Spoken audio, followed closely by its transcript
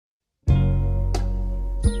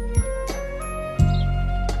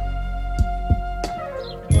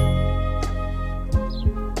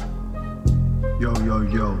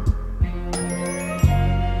Yo,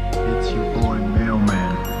 it's your boy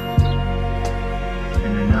Mailman,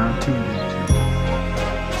 and you're now tuned into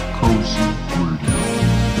Cozy Radio.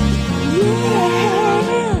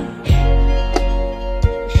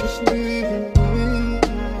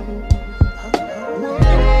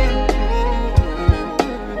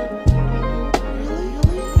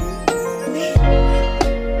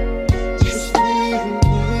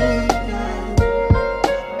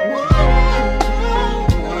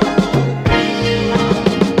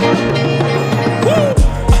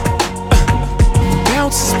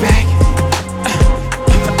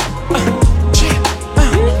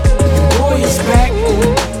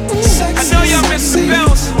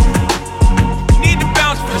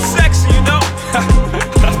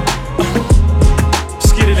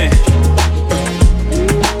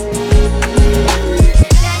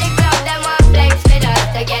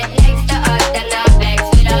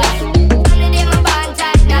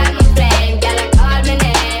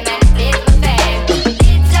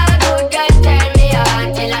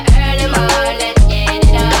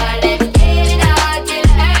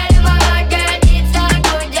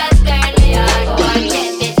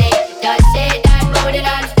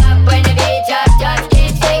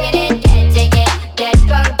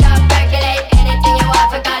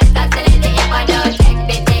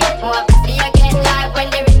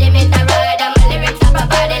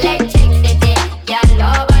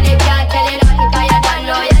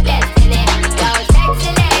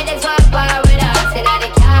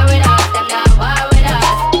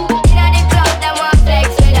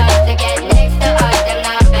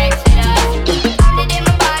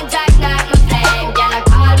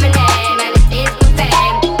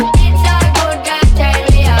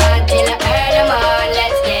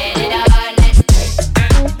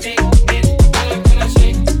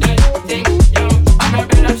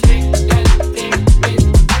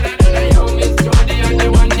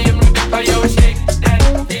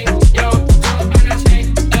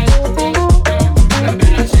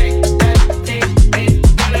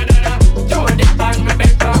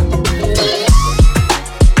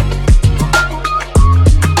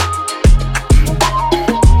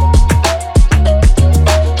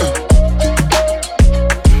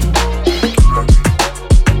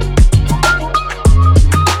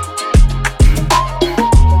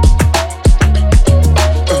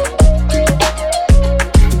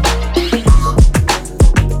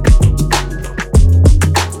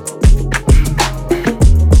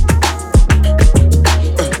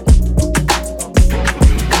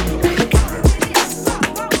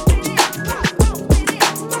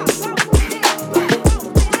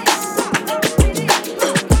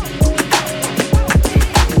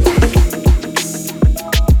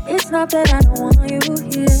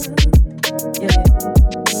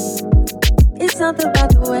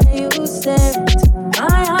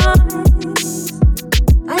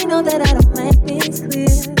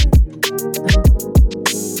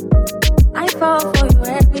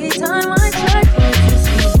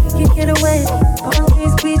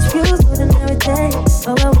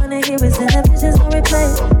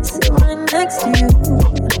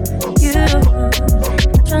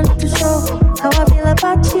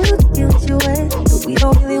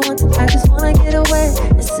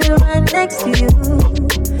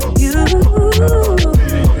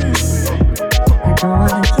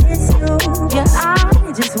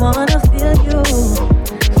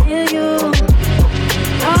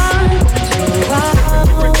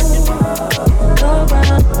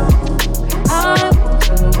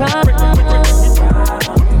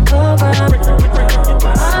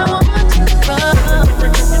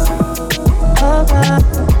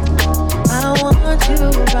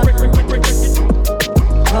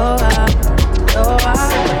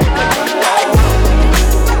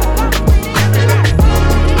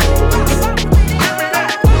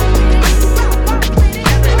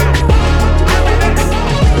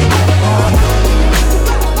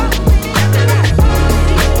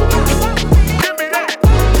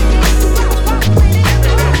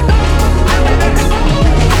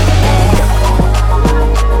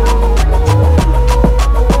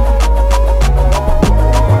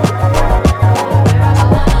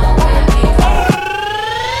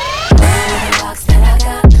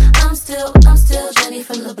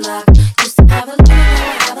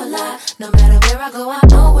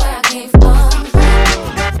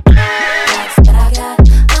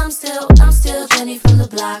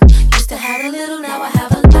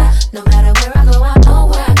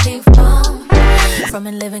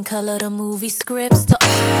 and color the movie scripts. To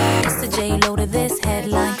artists, to J-Lo, to this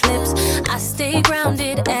headline clips. I stay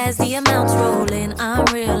grounded as the amounts roll in. I'm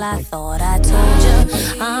real, I thought I told ya.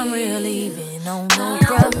 I'm real, even on no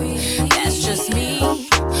bruh. That's just me.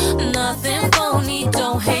 Nothing phony,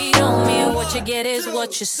 don't hate on me. What you get is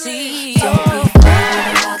what you see. Don't be afraid of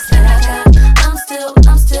the rocks that I got.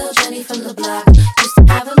 I'm still Jenny from the block. Used to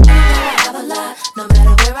have a little, now I have a lot. No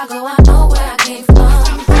matter where I go, I know where I came from.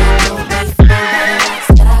 Don't be afraid of the rocks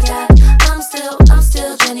that I got. I'm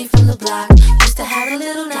still Jenny from the block. Used to have a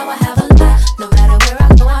little, now I have a lot. No matter where I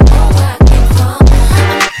go, I know where I came from.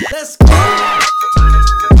 Let's go.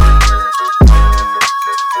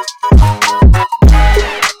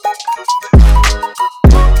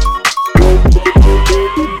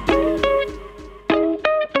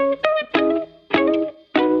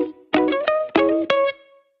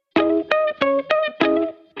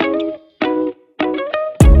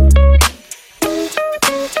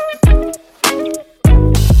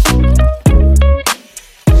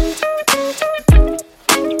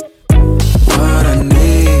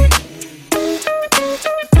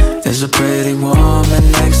 There's a pretty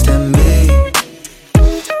woman next to me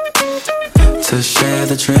to share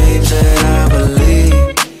the dreams that I believe.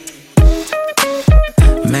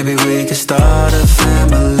 Maybe we could start a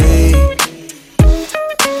family.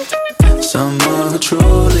 Someone who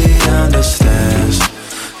truly understands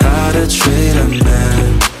how to treat a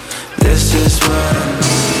man. This is what I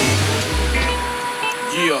need.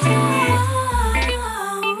 Yeah.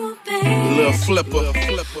 Little flipper.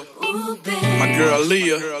 My girl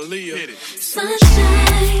Leah.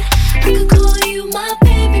 Sunshine, I could call you my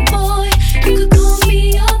baby boy. You could call me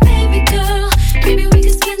your baby girl. Maybe we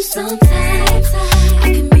could spend some time.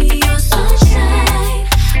 I can be your sunshine.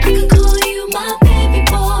 I could call you my baby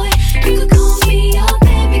boy. You could call me your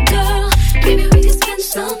baby girl. Maybe we could spend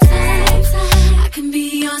some time. I can be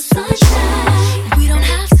your sunshine. We don't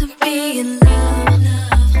have to be in love.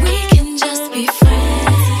 We can just be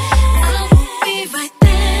friends. I will be right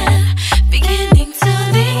there, beginning to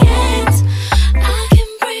the end. I can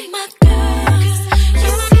bring my girls,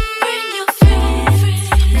 you can bring your friends.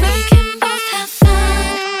 We can both have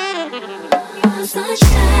fun. Your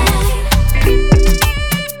sunshine.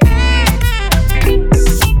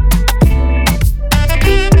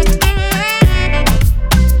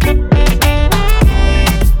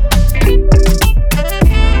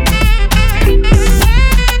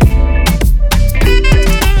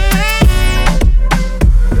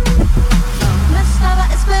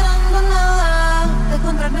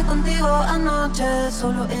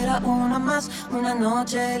 Solo era una más, una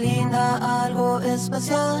noche linda, algo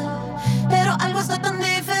especial. Pero algo está tan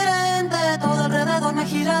diferente, todo alrededor me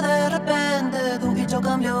gira de repente. Tu bicho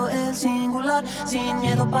cambió el singular, sin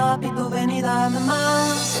miedo papi, tu ven y dame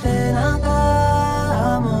más. Ven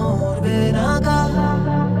acá, amor, ven acá.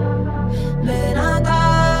 Ven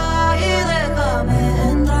acá y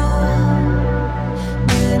déjame entrar.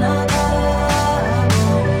 Ven acá.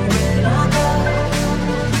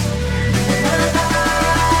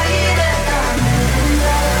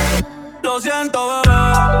 Lo siento, bebé.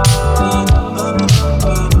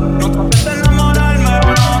 No trates de enamorarme,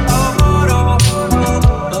 pero no te lo juro.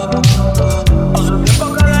 Hace tiempo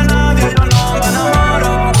que de nadie yo no me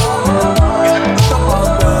enamoro. Y esto pa'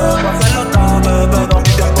 hacerlo otra vez, pero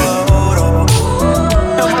mi tiempo es oro.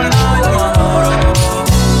 No por nada yo me adoro.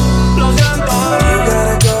 Lo siento, bebé. You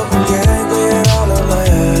gotta go and get angry at all of my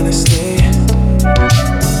honesty.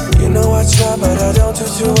 You know I try, but I don't do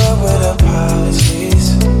too well with apologies.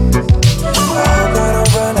 I hope I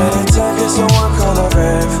don't run out of time, can someone call a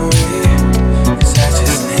referee? 'Cause I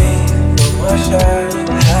just need one more shot,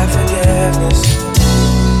 have forgiveness.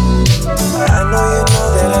 I know you know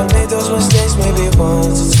that I made those mistakes maybe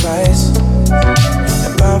once or twice.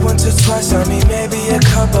 And by once or twice I mean maybe a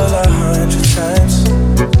couple of 100 times.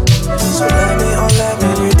 So let me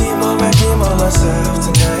redeem on myself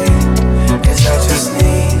tonight. 'Cause I just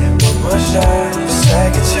need one more shot, a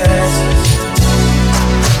second chance.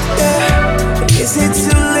 Yeah. Is it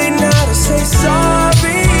too late now to say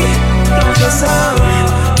sorry? Cause I'm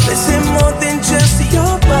missing more than just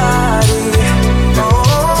your body.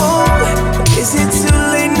 Oh, is it too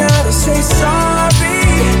late now to say sorry?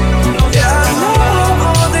 Yeah, I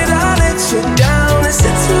know that I let you down. Is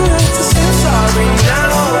it too late to say sorry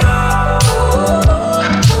now?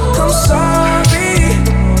 I'm sorry.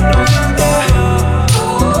 Yeah.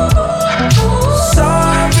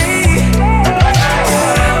 Sorry.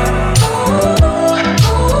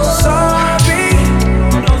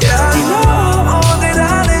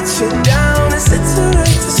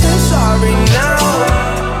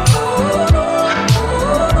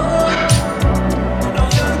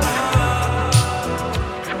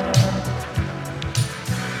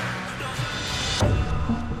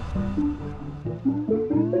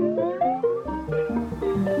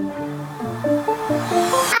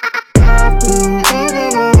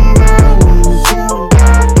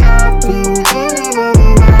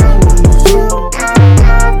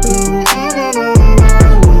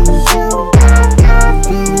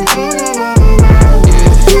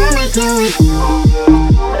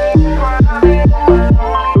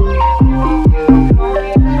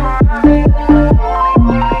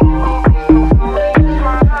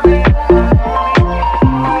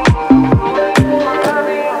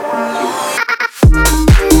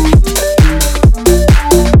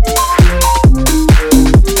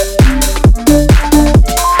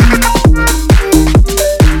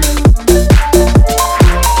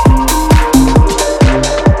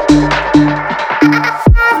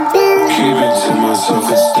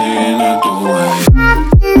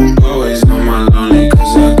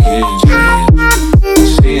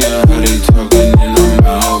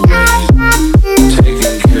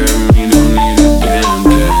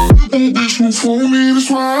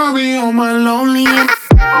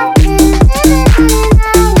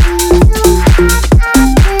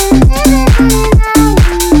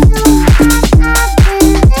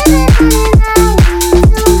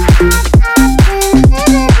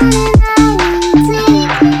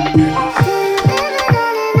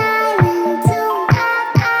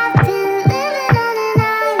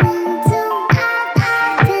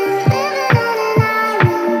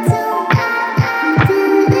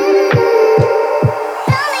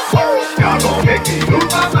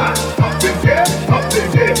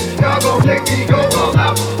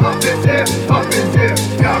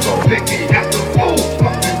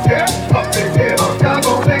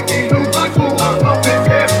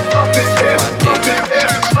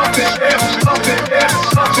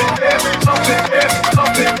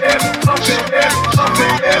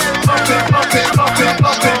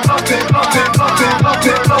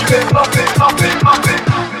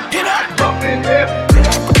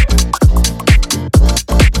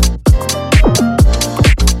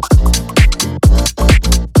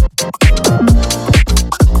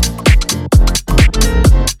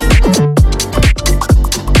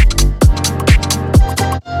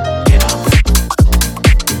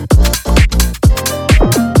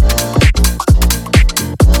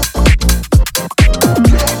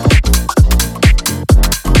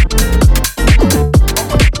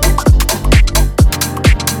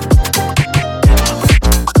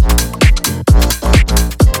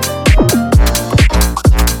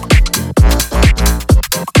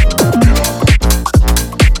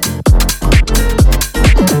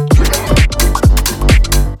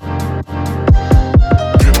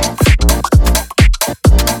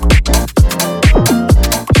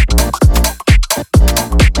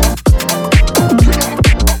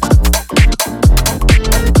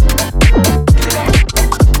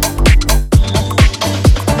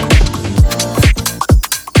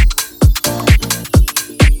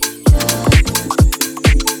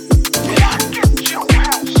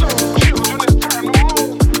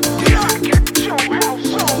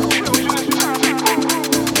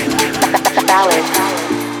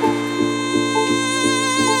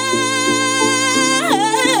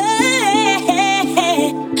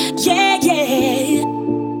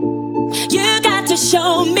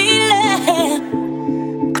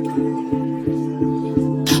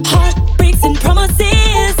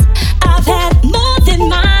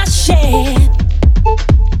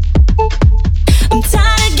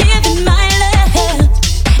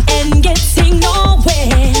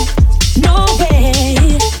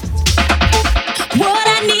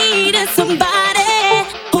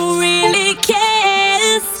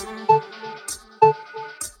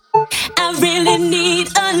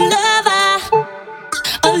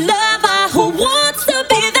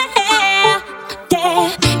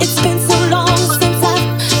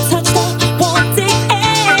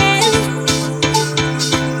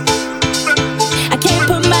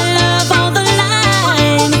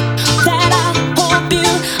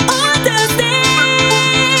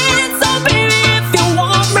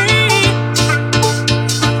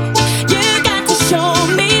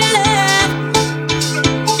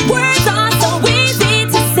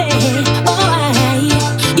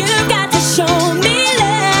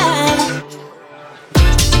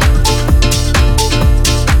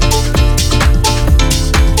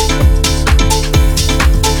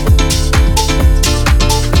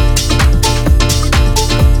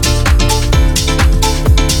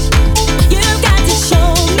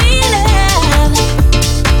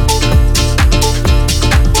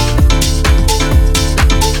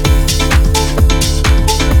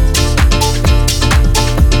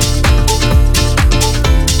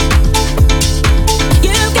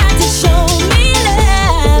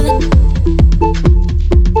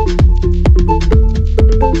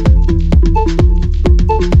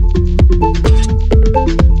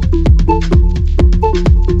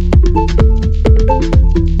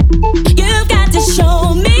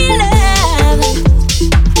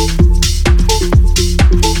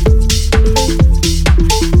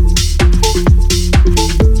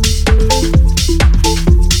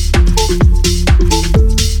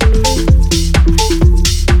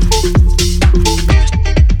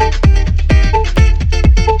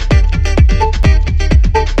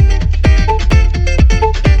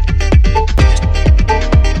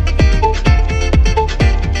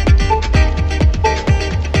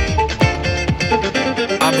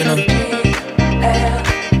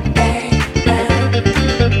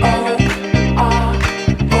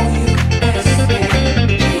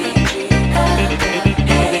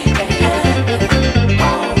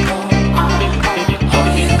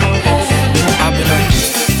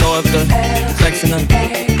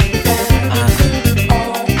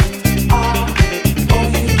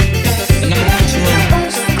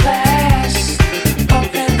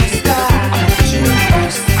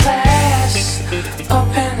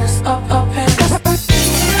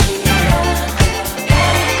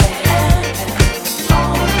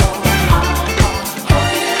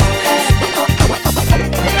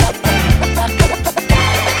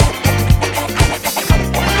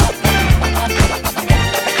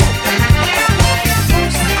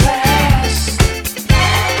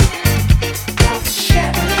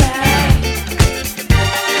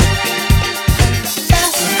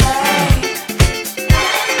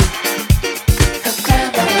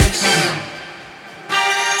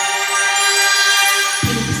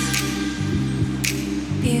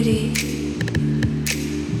 beauty,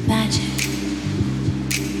 magic,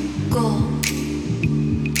 gold,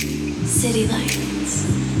 city lights,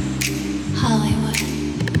 Hollywood,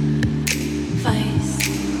 Vice,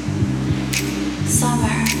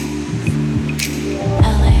 summer,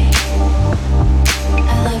 LA.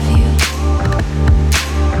 I love you,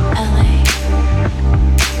 LA.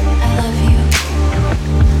 I love you,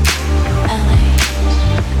 LA.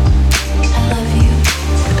 I love you,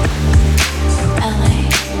 LA.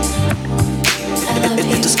 I love you.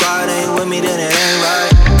 If the squad ain't with me, then it ain't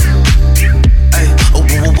right. Ay, oh,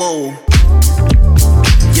 whoa, whoa, whoa.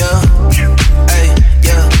 Yeah, ay,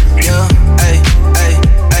 yeah, yeah, ay, ay,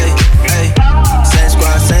 ay, ay. Same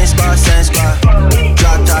squad, same squad, same squad.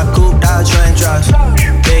 Drop top, coupe, Dodge Range drives.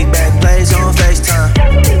 Big back plays on FaceTime.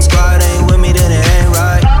 Squad ain't with me, then it ain't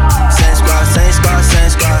right. Same squad, same squad, same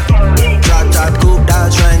squad. Drop top, coupe,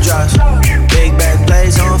 Dodge Range drives. Big back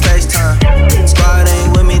plays on FaceTime. Squad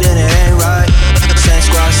ain't with me, then it ain't right. Same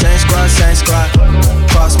squad, same squad, same squad.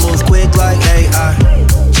 Cross move quick like AI.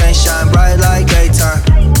 Chain shine bright like daytime.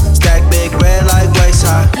 Stack big red like waist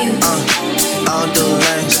high. I don't do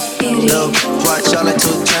lanes. Look, watch y'all like 2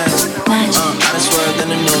 chains. I done swerved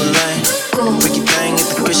in a new lane. Freaky thing,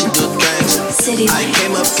 if the Christian do things. I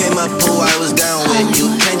came up, who I was down with.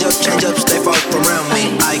 You change up, stay far around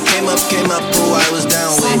me. I came up, who I was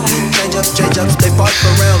down with. You change up, stay far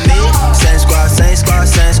around me. Same squad, same squad,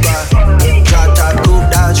 same squad. Drop top, coupe,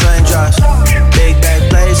 Dodge Range drives. Big back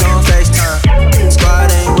plays on FaceTime.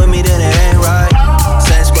 Squad ain't with me, then it ain't right.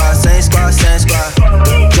 Same squad, same squad, same squad.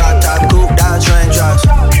 Drop top, coupe, Dodge Range drives.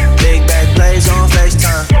 Big back plays on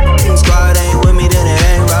FaceTime. Squad ain't with me, then it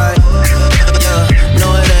ain't right. Yeah,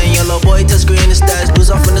 no it ain't. Yellow boy touch screen, the stats,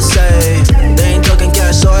 boost off in the safe. They ain't talking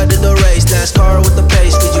cash, so I did the race. NASCAR with the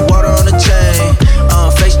pace, Fiji water on the chain.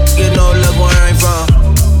 Face get no love where I ain't from.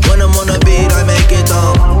 When I'm on the beat, I make it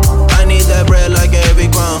dumb. I need that bread like every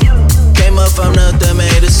crumb. Came up from nothing,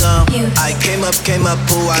 made it some. I came up,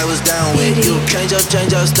 who I was down with. You change up,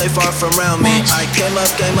 stay far from around me. I came up,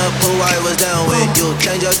 who I was down with. You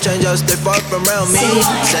change up, stay far from around me.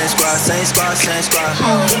 Same squad, same squad, same squad.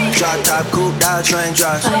 Drop top, coupe, Dodge Range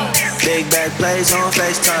drives. Big back plays on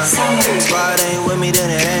FaceTime. Squad ain't with me, then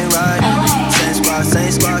it ain't right. Same squad,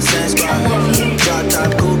 same squad, same squad. Drop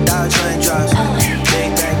top, coupe, Dodge Range drives.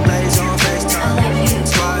 Big back plays on FaceTime.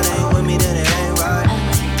 Squad ain't with me, then it ain't right.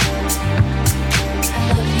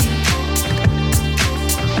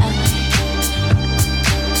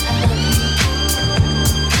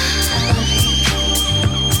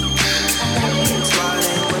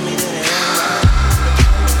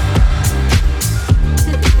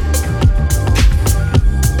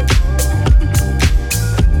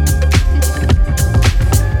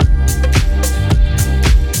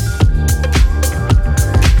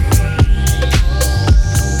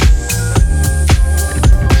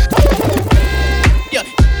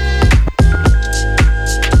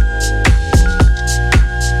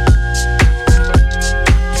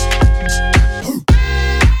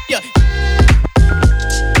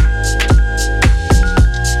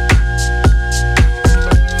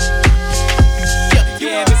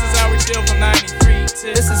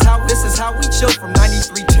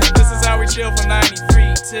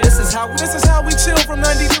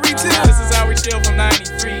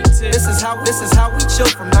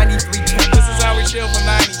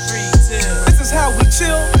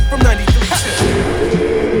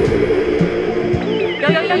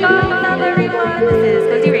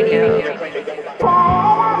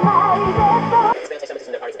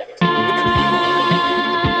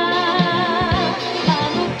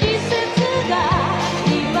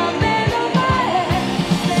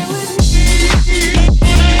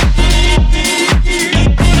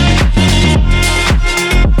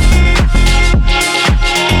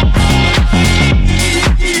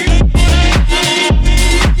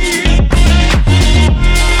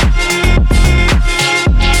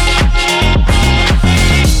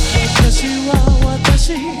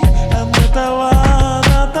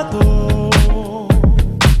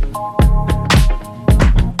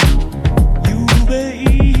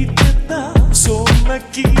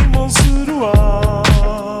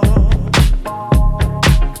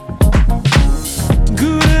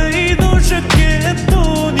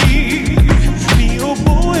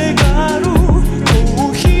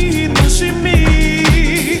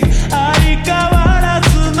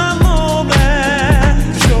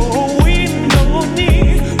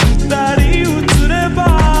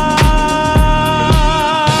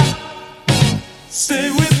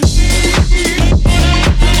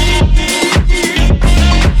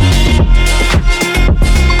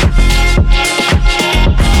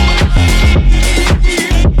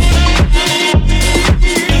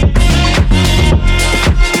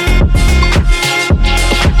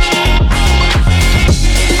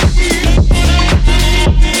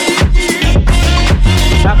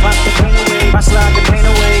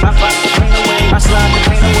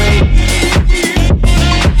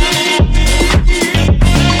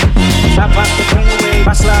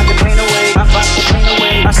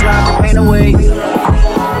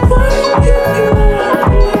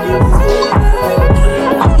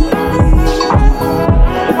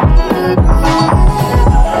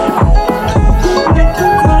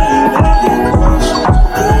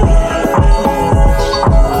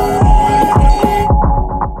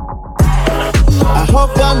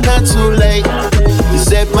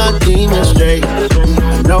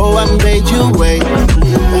 I made you wait,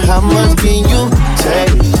 but how much can you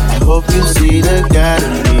take? I hope you see the God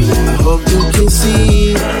in me. I hope you can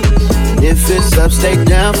see. If it's up, stay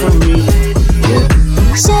down for me. Yeah.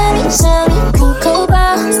 Sherry, cocoa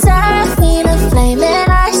bar, Serafina, flaming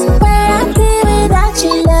ice. Where I'd be without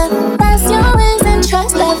your love. That's your wings and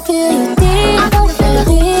trust. I feel you deep, I feel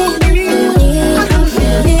deep,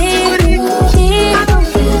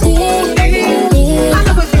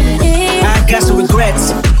 I got some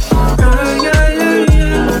regrets,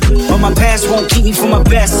 but my past won't keep me from my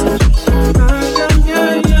best.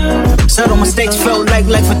 Subtle mistakes felt like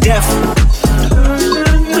life or death.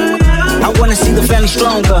 I wanna see the family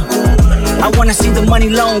stronger. I wanna see the money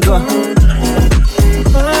longer.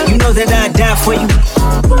 You know that I'd die for you.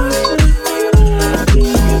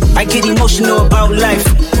 I get emotional about life.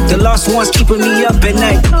 The lost ones keeping me up at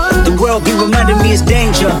night. The world be reminding me it's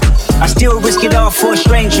danger. I still risk it all for a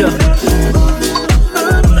stranger.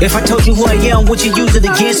 If I told you who I am, would you use it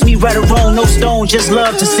against me? Right or wrong, no stone, just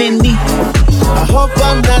love to send me. I hope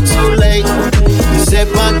I'm not too late. You set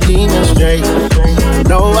my demons straight.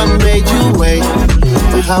 Know I made you wait,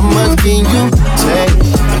 but how much can you take?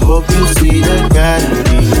 I hope you see the God in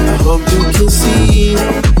me. I hope you can see.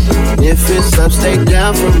 If it's up, stay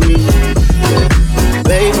down for me. Yeah.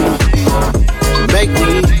 Baby, make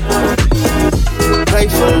me pray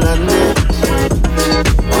for London.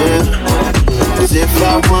 Yeah. 'Cause if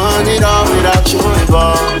I want it all without you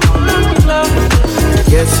involved,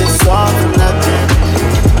 guess it's all for nothing.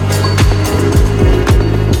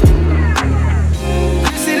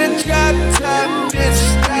 You see the drop top, bitch,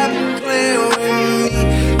 stop playing with me.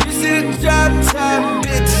 You see the drop top,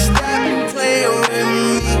 bitch, stop playing with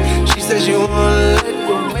me. She says you wanna let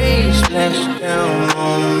the waves splash down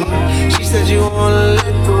on me. She says you wanna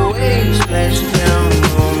let the waves splash down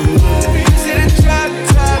on me.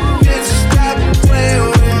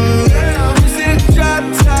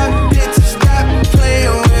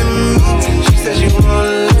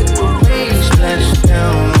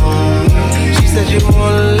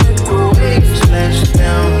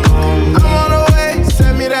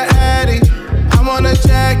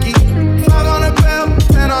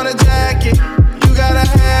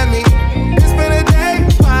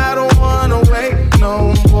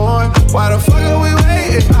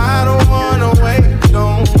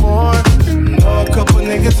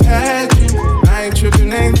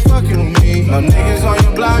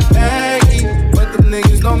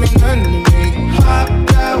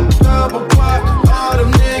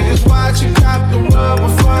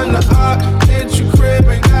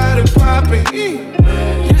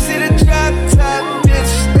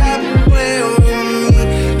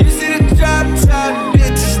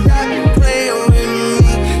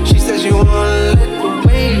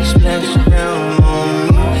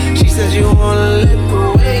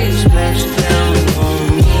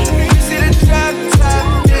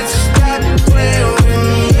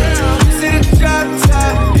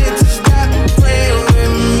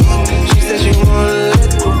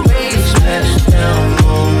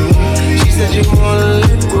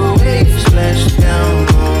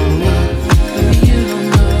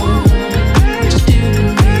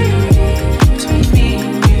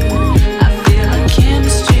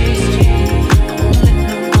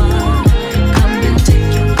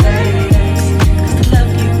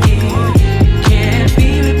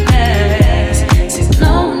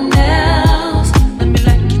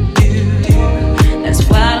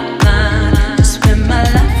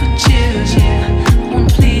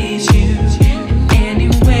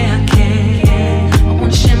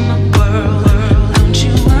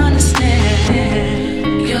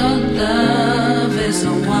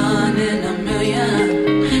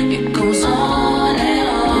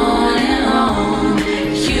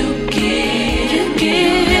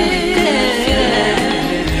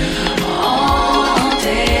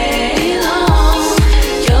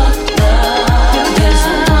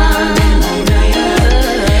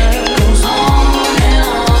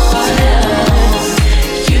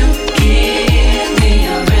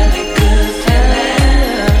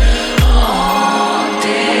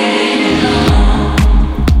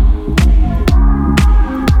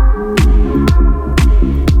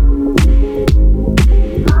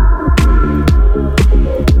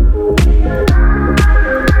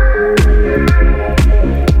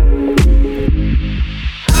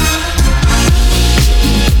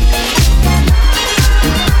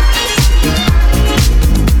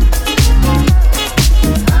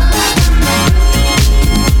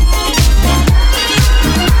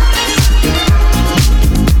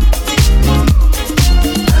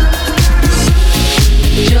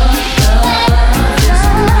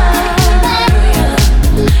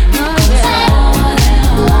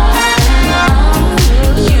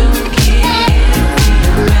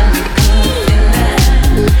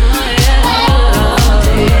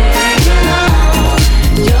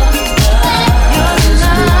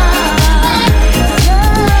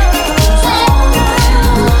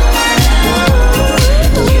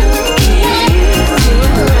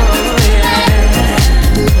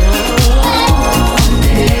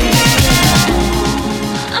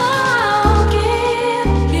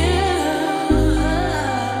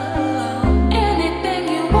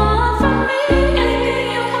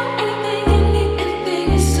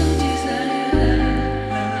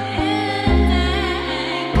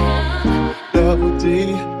 D,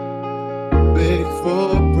 big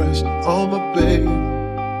full press on my baby.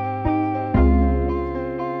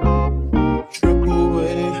 Triple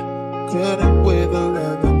weight, couldn't weigh the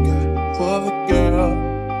love I got for the girl.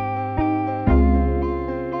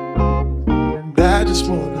 And I just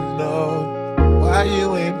wanna know why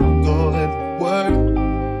you ain't been going to work.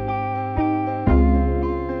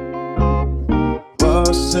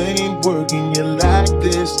 Boss ain't working you like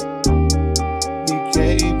this. He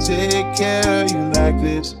can't take care of you like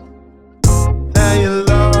this. Now you're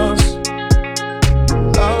lost,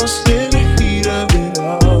 lost in the heat of it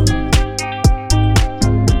all.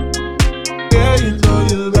 Girl, you know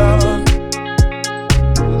you're lost,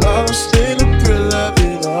 lost in the thrill of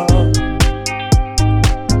it all.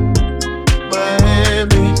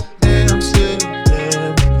 Miami,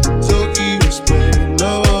 Amsterdam, Tokyo, Spain,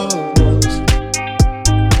 lost.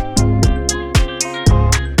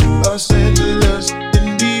 Los Angeles,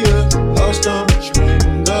 India, lost on the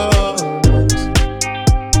train, lost.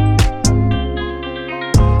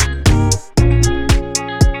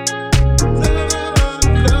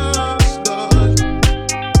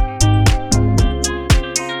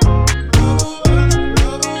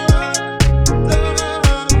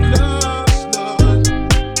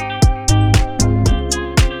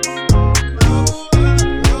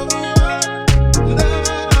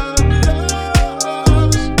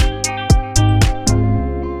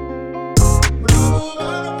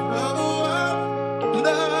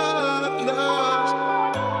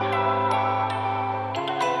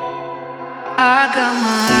 I got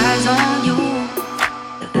my eyes on you.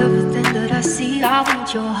 Everything that I see, I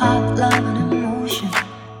want your heart, love, and emotion.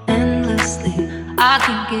 Endlessly, I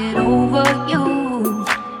can't get over you.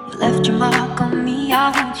 You left your mark on me.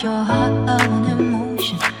 I want your heart, love, and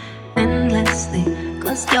emotion. Endlessly,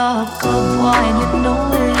 'cause you're a good boy and you know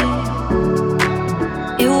it.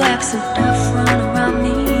 You act so different around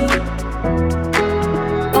me.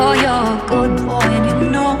 Oh, you're a good boy and you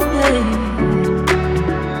know it.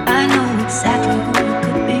 I know exactly who you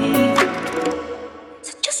could be.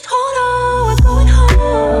 So just hold on, we're going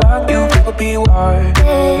home. Like you never be wild,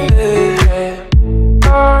 yeah.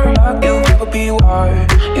 Like you never be wild.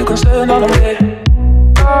 You can stay another way.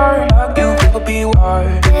 Like you never be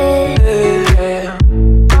wild, yeah.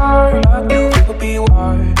 Like you never be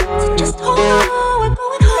wild. So just hold on, we're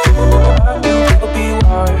going home. Like you never be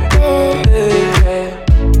wild, yeah.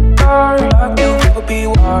 Like you never be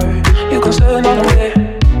wild. You can stay another way.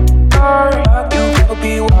 Like you never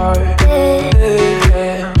be wild,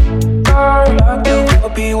 yeah. Like you never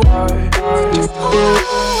be wild. Just hold on,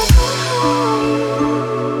 we're going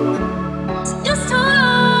home. So just hold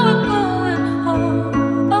on, we're going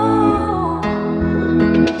home. Oh.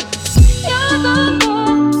 You're the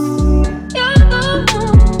one, you're the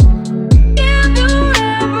one. Give you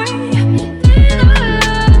everything I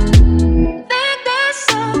love. Think there's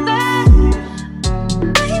something,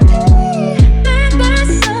 baby. Think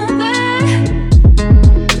there's something.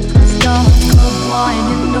 'Cause you're a good boy and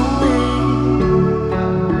you know it.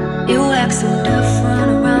 You act so different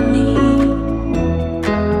around me.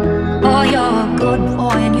 Oh, you're a good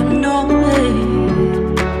boy and you know it.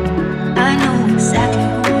 I know exactly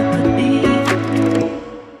who you could be.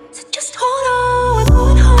 So just hold on, we're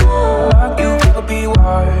going home. Like you never be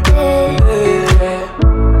wild, yeah.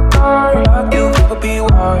 Like you never be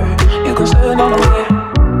wild. You can stay another way.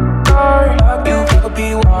 Like you never be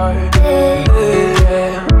wild,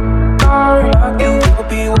 yeah. Like you never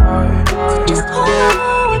be wild. So just hold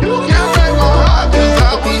on, we're You going can't break my heart 'cause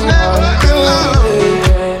I was never in love.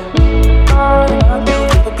 Like you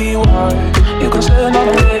never be wild. You can stay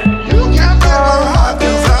another way. You can't break my heart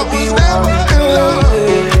 'cause I was never in love.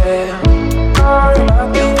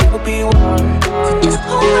 Like you never be wild. just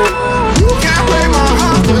hold on. You can't break my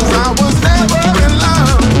heart 'cause I was never in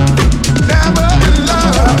love. Never in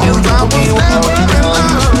love 'cause I was never in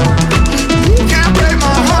love. You can't break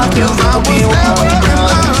my heart 'cause I was never in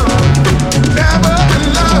love. Never in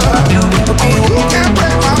love. You can't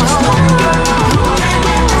break my heart.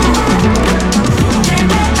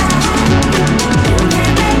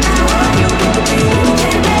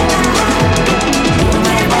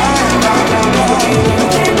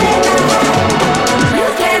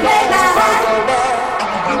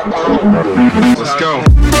 Let's go.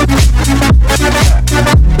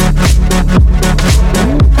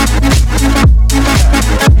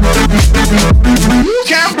 You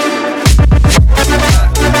can't.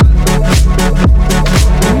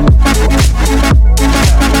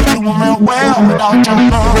 Well, without your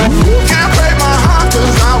love, you can't break my heart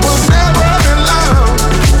 'cause I was never in love.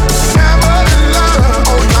 Never in love.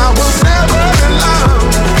 Oh, I was never in love.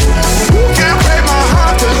 You can't break my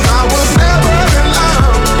heart 'cause I was never in love.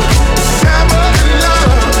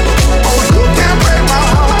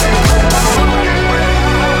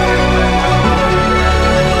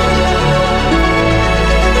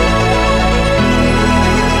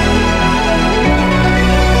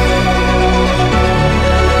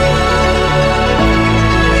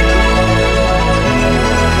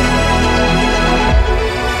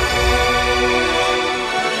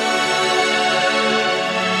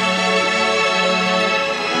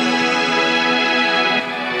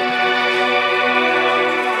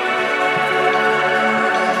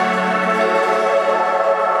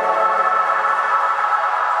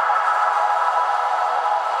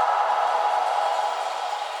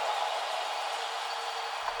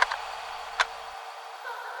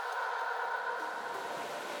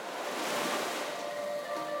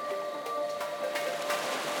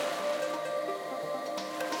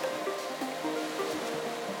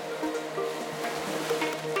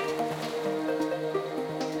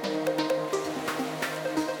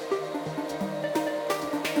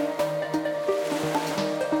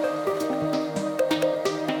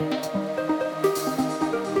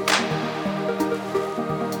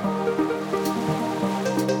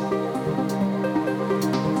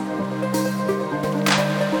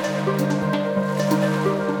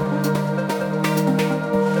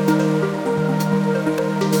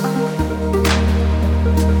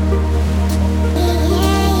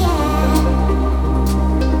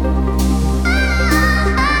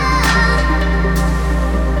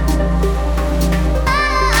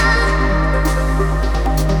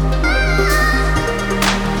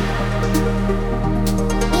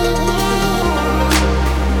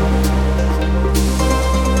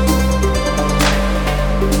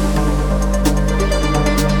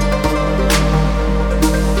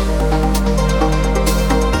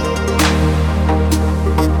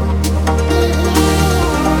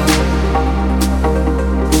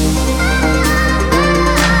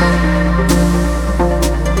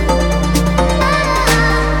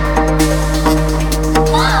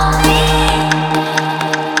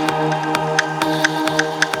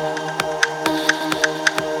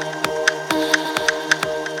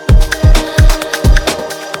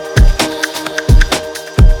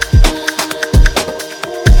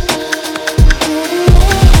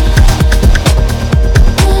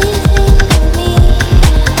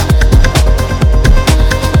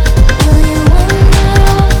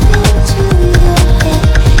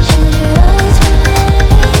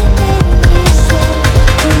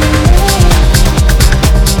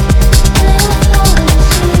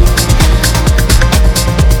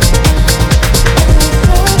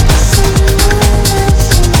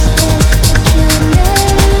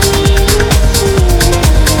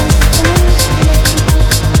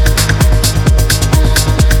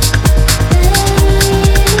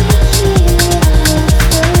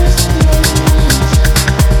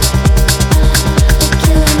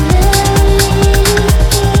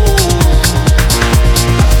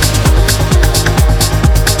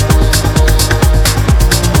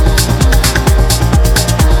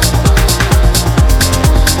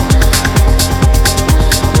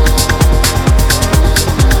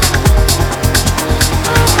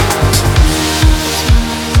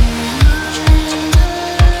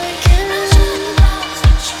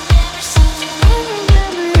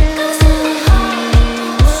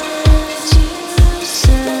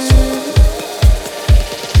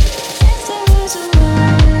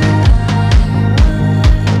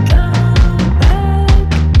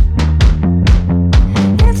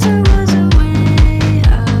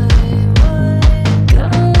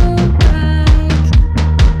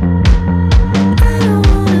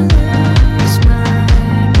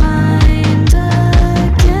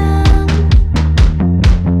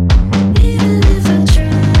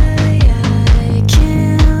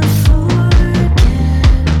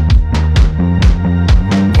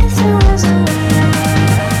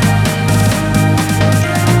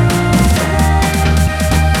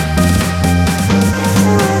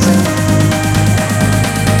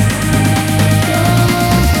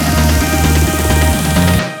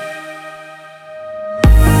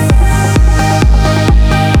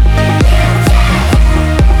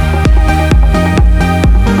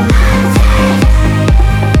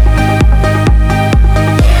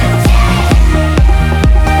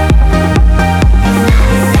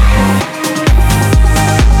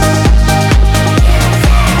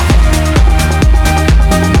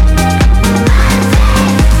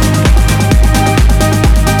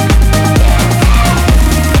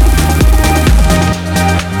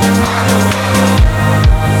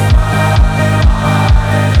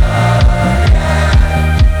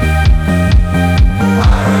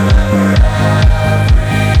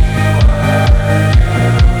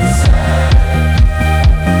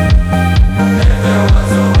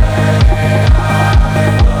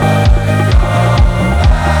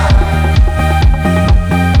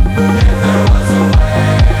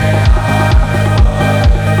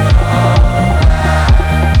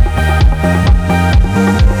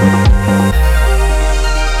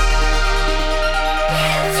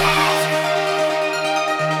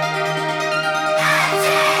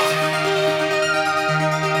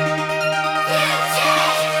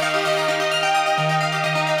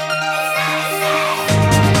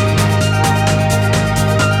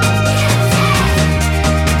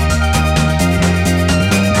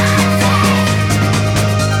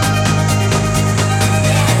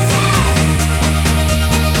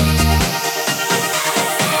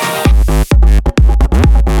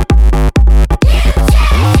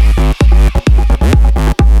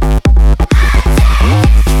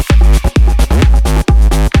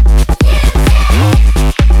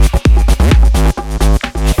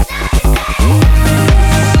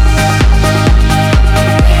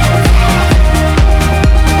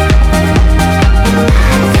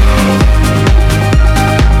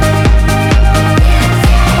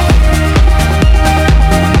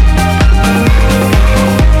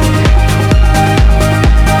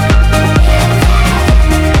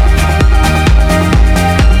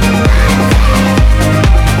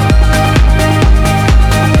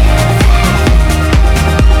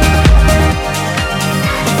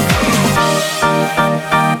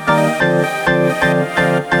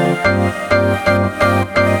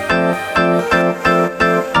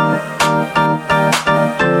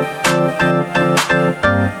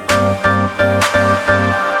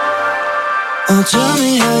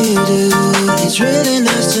 do. It's really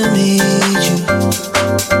nice to meet you.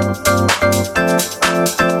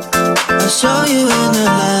 I saw you in the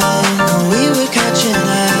line when we were catching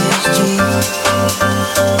iced tea.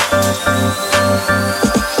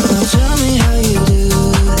 Now tell me how you do.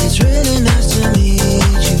 It's really nice to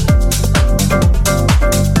meet you.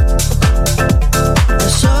 I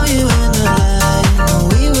saw you in the line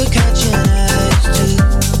when we were catching iced tea.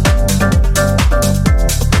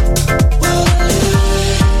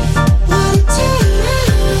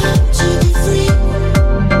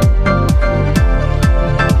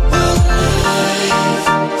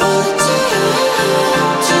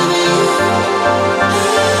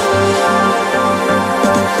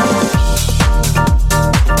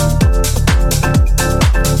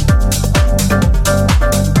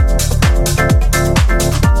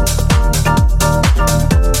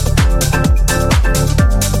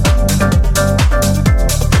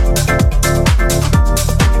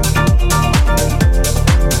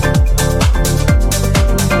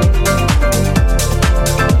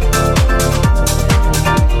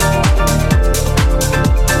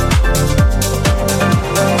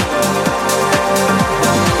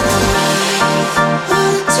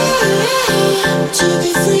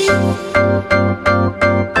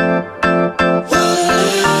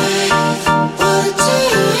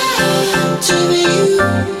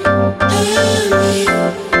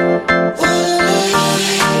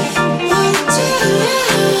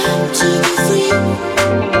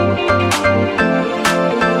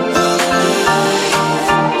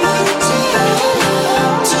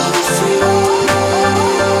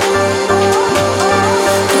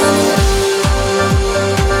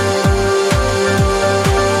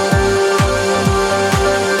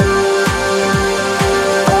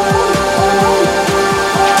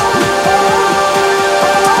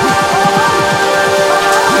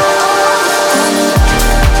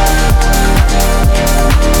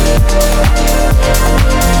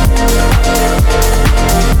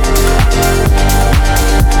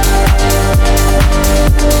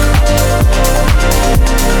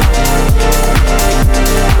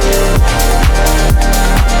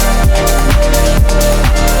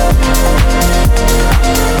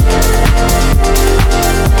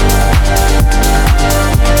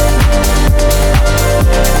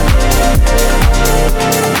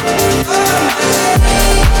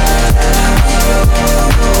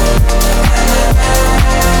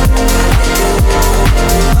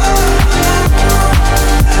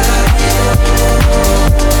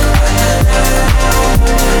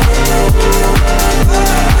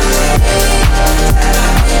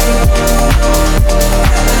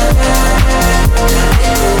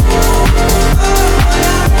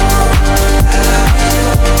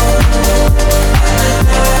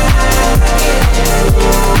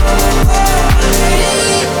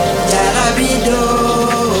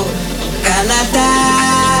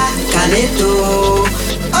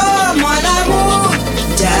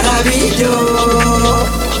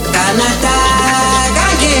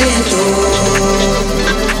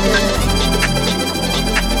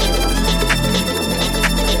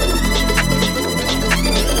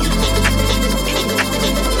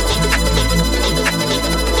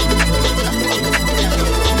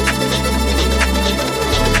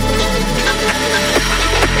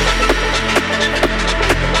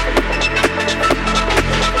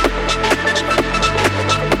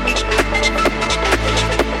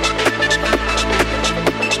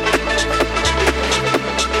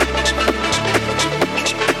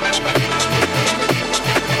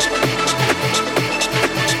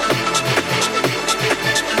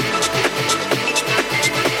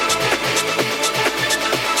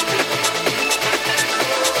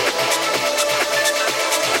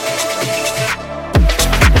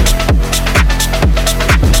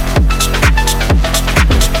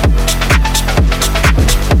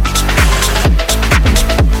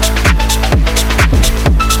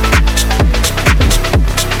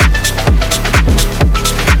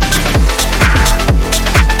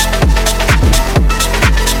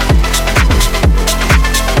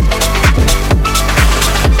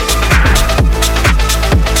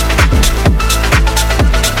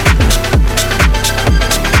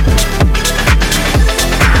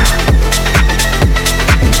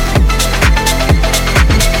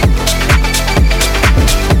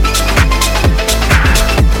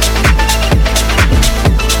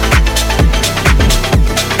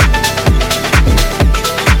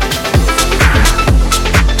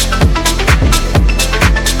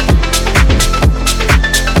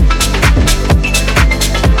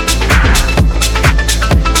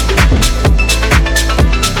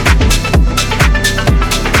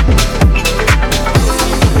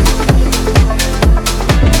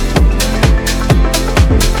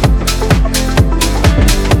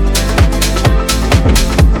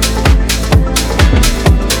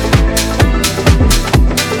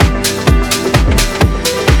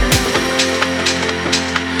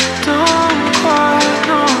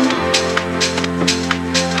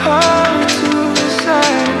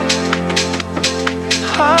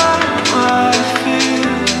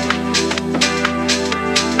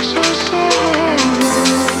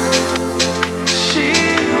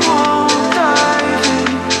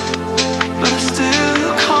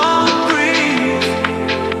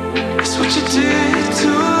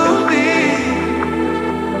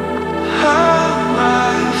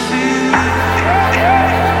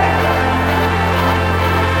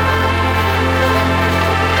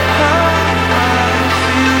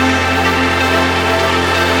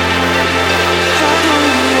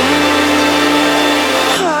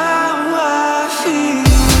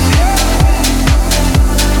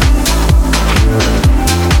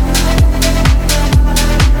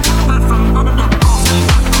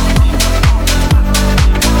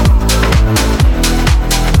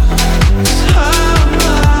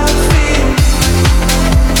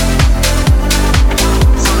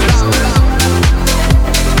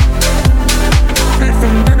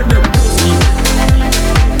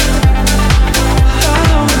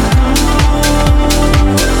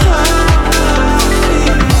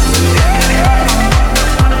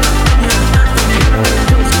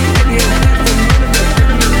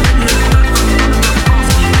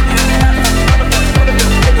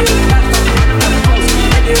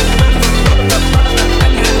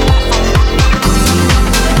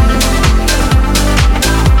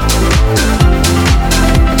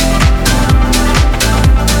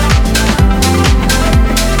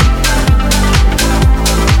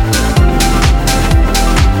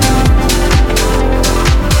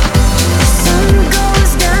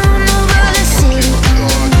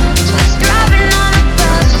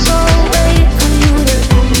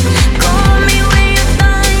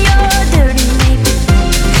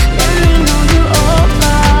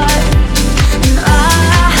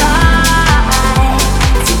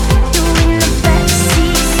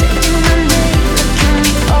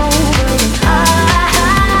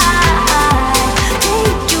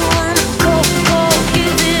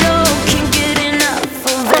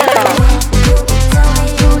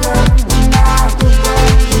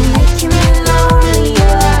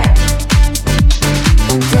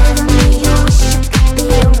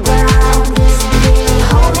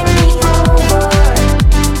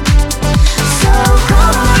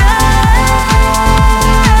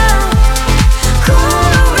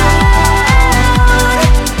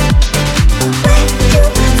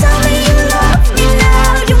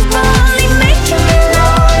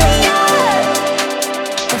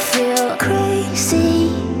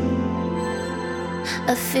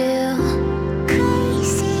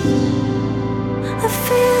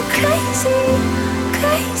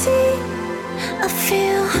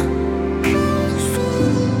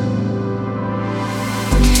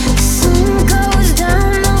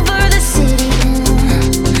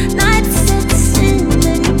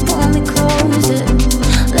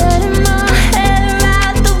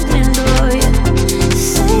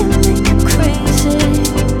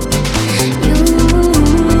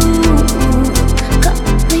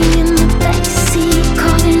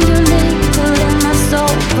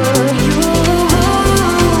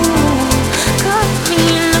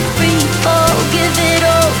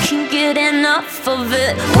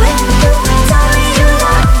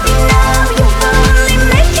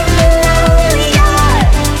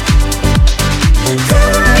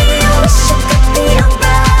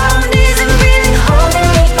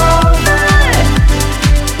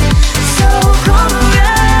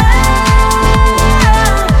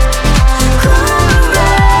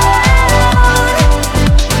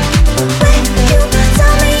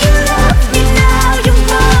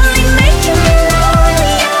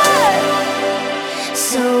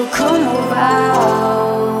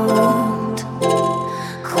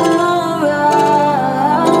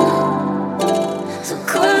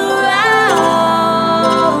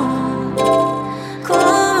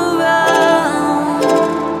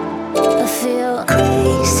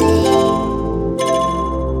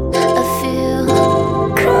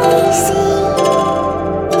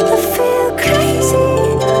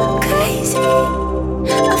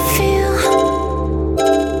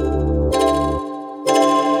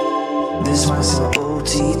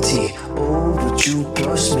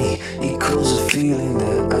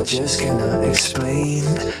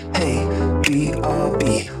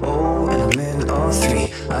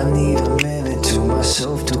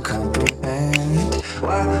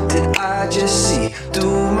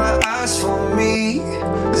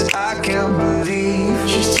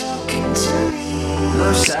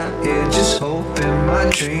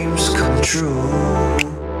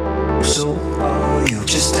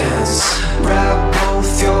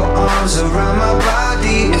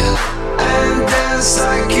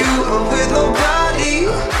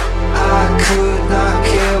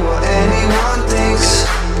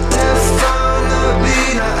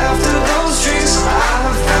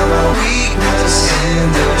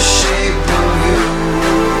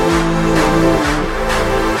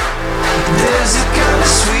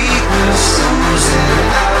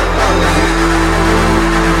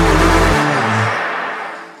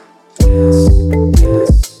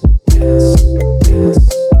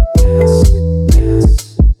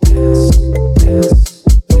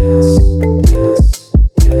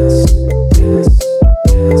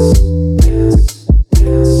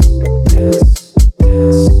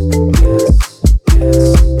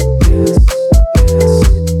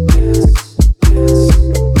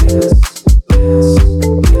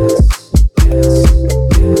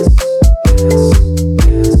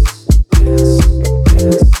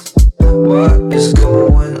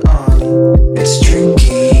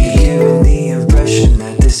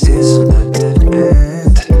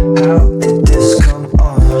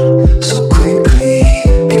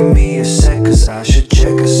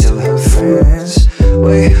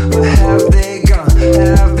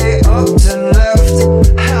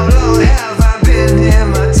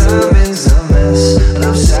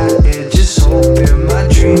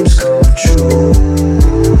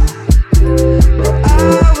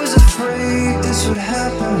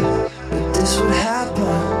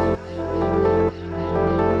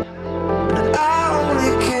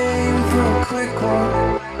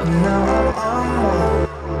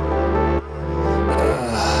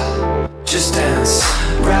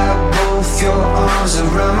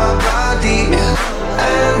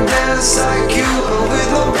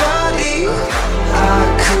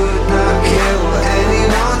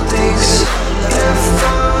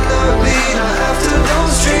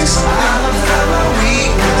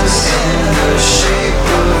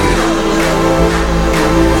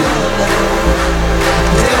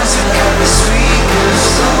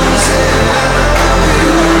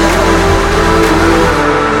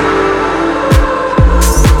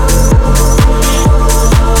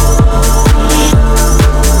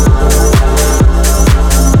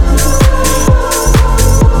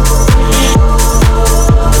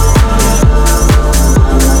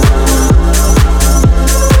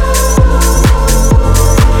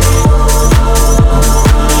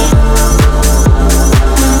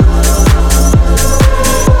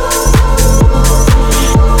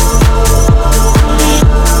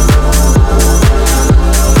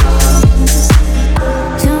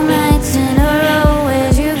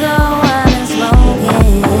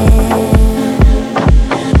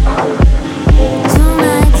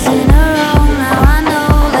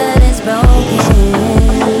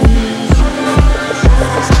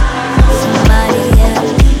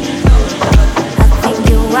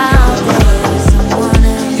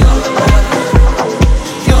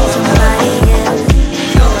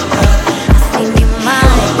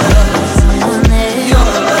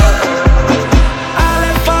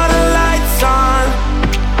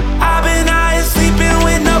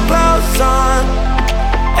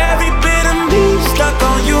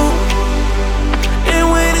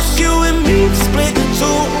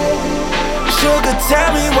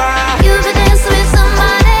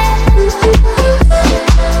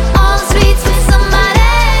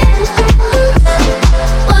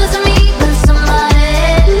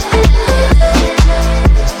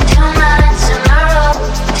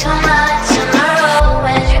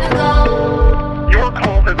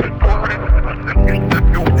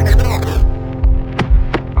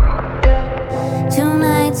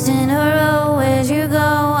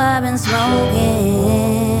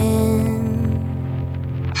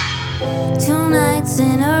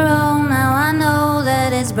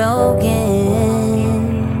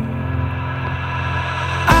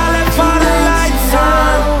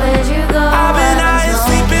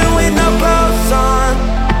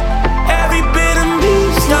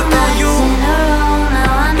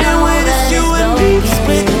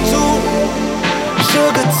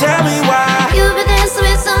 tell me why. You've been dancing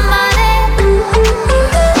with somebody,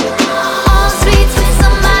 all sweet with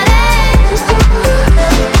somebody.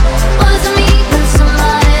 Was it me with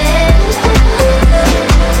somebody?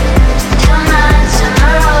 Two nights in a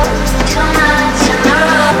row, two nights in a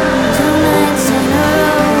row, two nights in a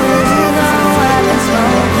row with you, though I've been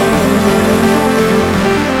smoking.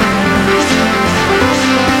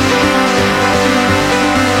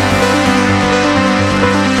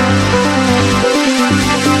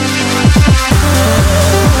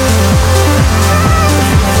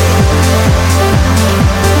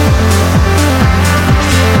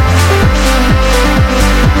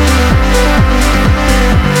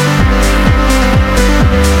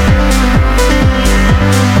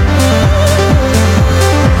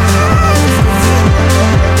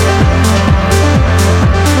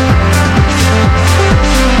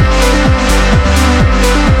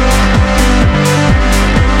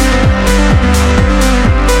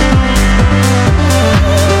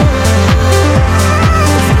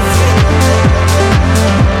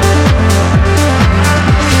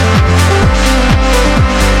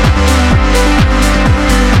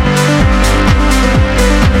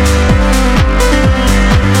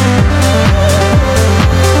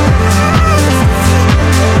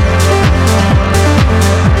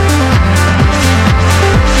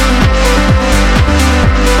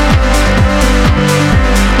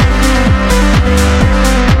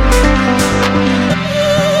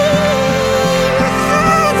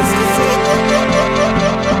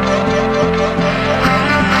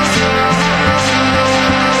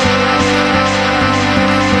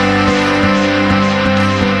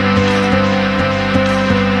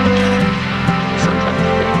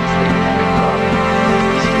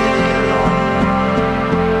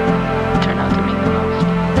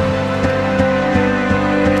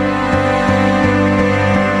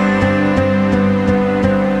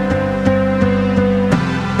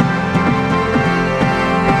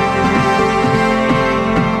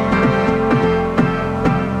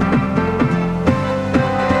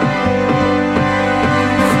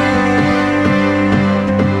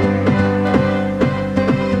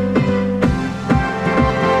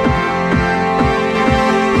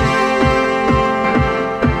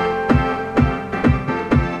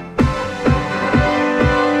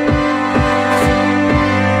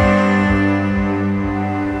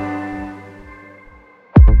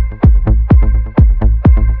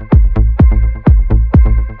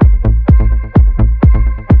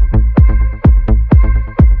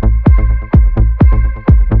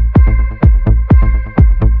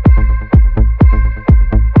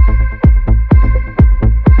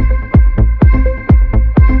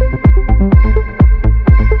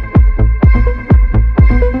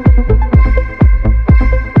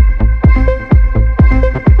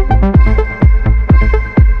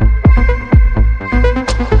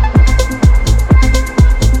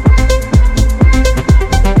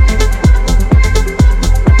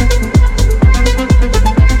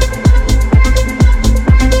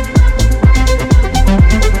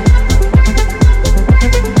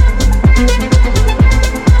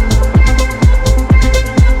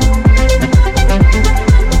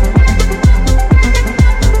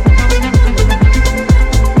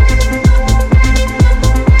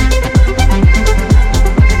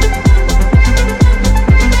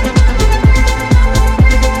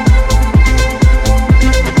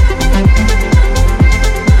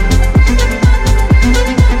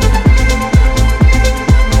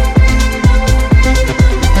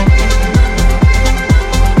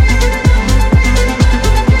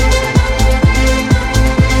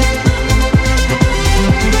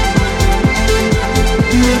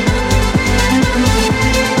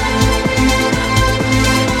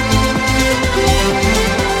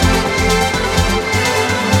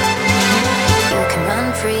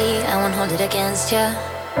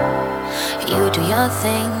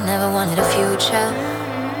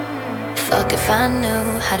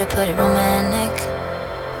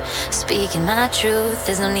 Speaking my truth,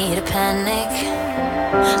 there's no need to panic.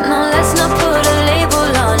 No, let's not put a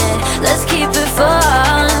label on it. Let's keep it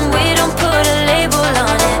fun. We don't put a label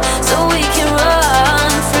on it, so we can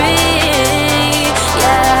run free.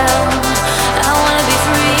 Yeah, I wanna be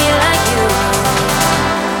free like you.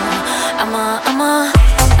 I'm a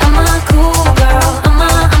cool girl.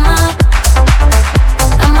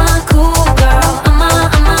 I'm a cool girl. I'm a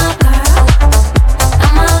girl.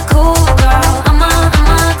 I'm a cool girl. I'm a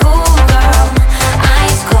cool girl.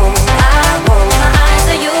 Ice cold, I roll my eyes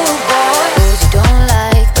at you, boy. Those you don't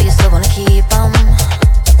like, but you still wanna keep 'em.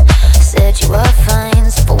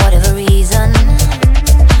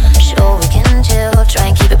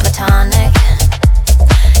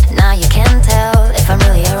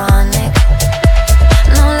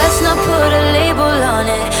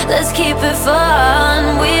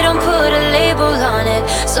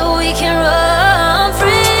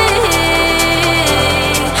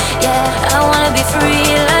 be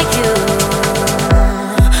free like you.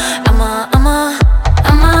 I'm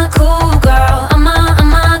a cool girl. I'm a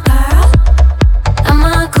girl. I'm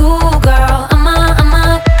a cool girl. I'm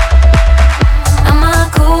a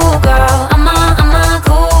cool girl. I'm a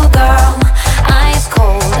cool girl. Ice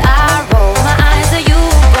cold, I roll my eyes at you,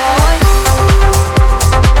 boy.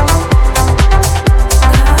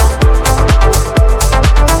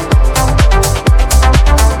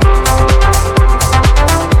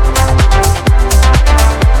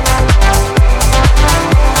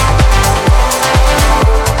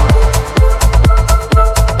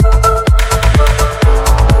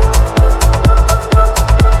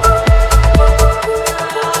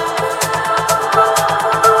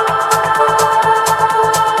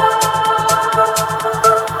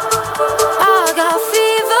 I got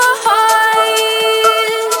fever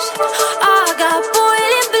highs, I got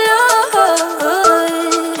boiling blood.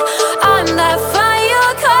 I'm that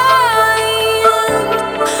fire kind.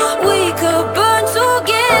 We could burn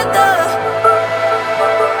together.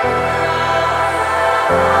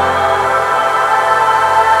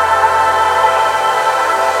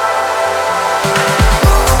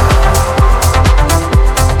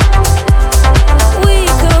 We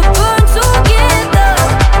could burn together.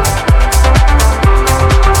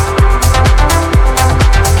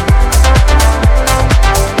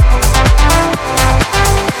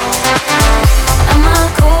 I'm a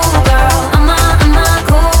cool girl. I'm a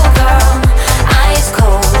cool girl. Ice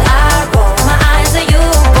cold, I roll my eyes at you,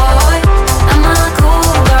 boy. I'm a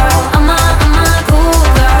cool girl. I'm a cool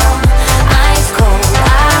girl. Ice cold,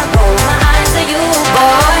 I roll my eyes at you,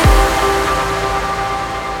 boy.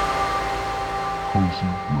 Cozy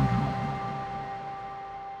Radio.